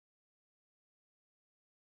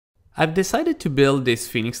I've decided to build this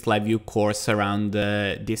Phoenix LiveView course around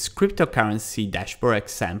this cryptocurrency dashboard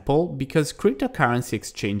example because cryptocurrency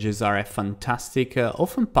exchanges are a fantastic,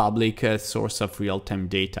 often public source of real-time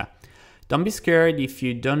data. Don't be scared if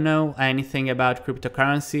you don't know anything about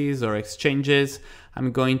cryptocurrencies or exchanges.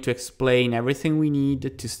 I'm going to explain everything we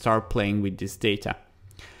need to start playing with this data.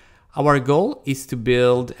 Our goal is to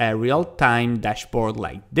build a real-time dashboard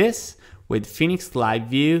like this with Phoenix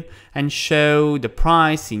LiveView and show the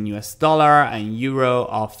price in US dollar and euro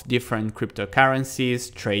of different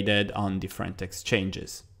cryptocurrencies traded on different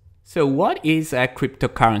exchanges. So what is a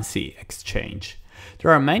cryptocurrency exchange?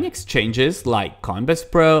 There are many exchanges like Coinbase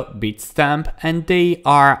Pro, Bitstamp, and they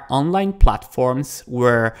are online platforms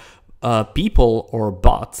where people or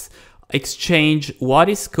bots exchange what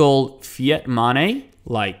is called fiat money,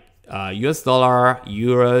 like US dollar,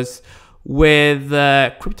 euros, with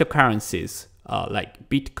cryptocurrencies like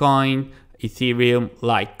Bitcoin, Ethereum,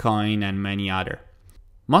 Litecoin, and many other.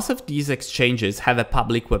 Most of these exchanges have a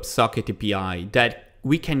public WebSocket API that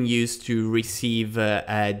we can use to receive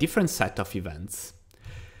a different set of events.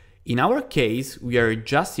 In our case, we are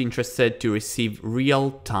just interested to receive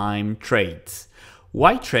real-time trades.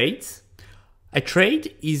 Why trades? A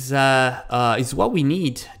trade is what we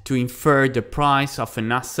need to infer the price of an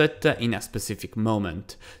asset in a specific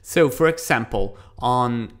moment. So, for example,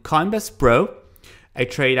 on Coinbase Pro, a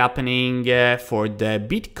trade happening for the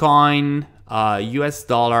Bitcoin US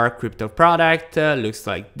dollar crypto product looks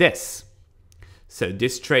like this. So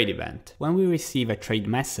this trade event. When we receive a trade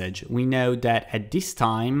message, we know that at this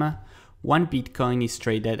time, one Bitcoin is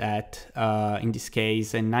traded at, in this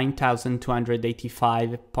case,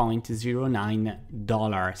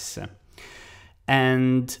 $9,285.09.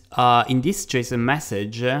 And in this JSON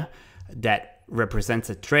message that represents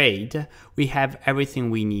a trade, we have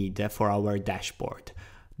everything we need for our dashboard.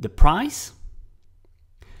 The price,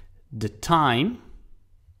 the time,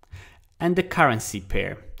 and the currency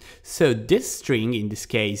pair. So this string, in this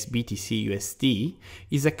case BTC USD,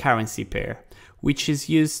 is a currency pair, which is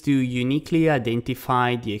used to uniquely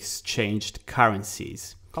identify the exchanged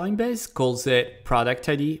currencies. Coinbase calls it product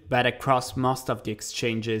ID, but across most of the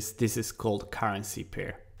exchanges, this is called currency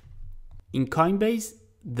pair. In Coinbase,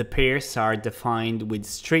 the pairs are defined with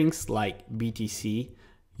strings like BTC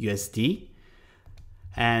USD,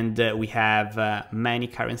 and we have many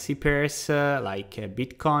currency pairs like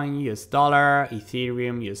Bitcoin US dollar,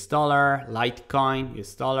 Ethereum US dollar, Litecoin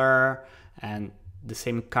US dollar, and the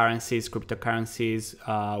same currencies, cryptocurrencies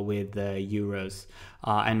with euros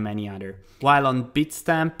and many other. While on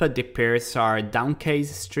Bitstamp, the pairs are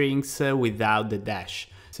downcase strings without the dash.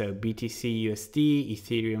 So BTC USD,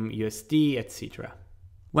 Ethereum USD, etc.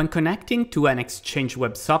 When connecting to an exchange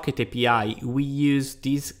WebSocket API, we use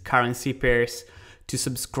these currency pairs to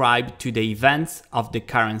subscribe to the events of the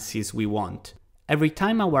currencies we want. Every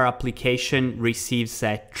time our application receives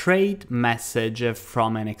a trade message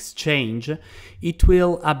from an exchange, it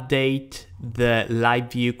will update the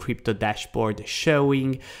LiveView crypto dashboard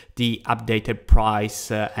showing the updated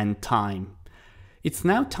price and time. It's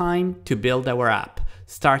now time to build our app,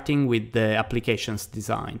 starting with the application's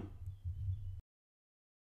design.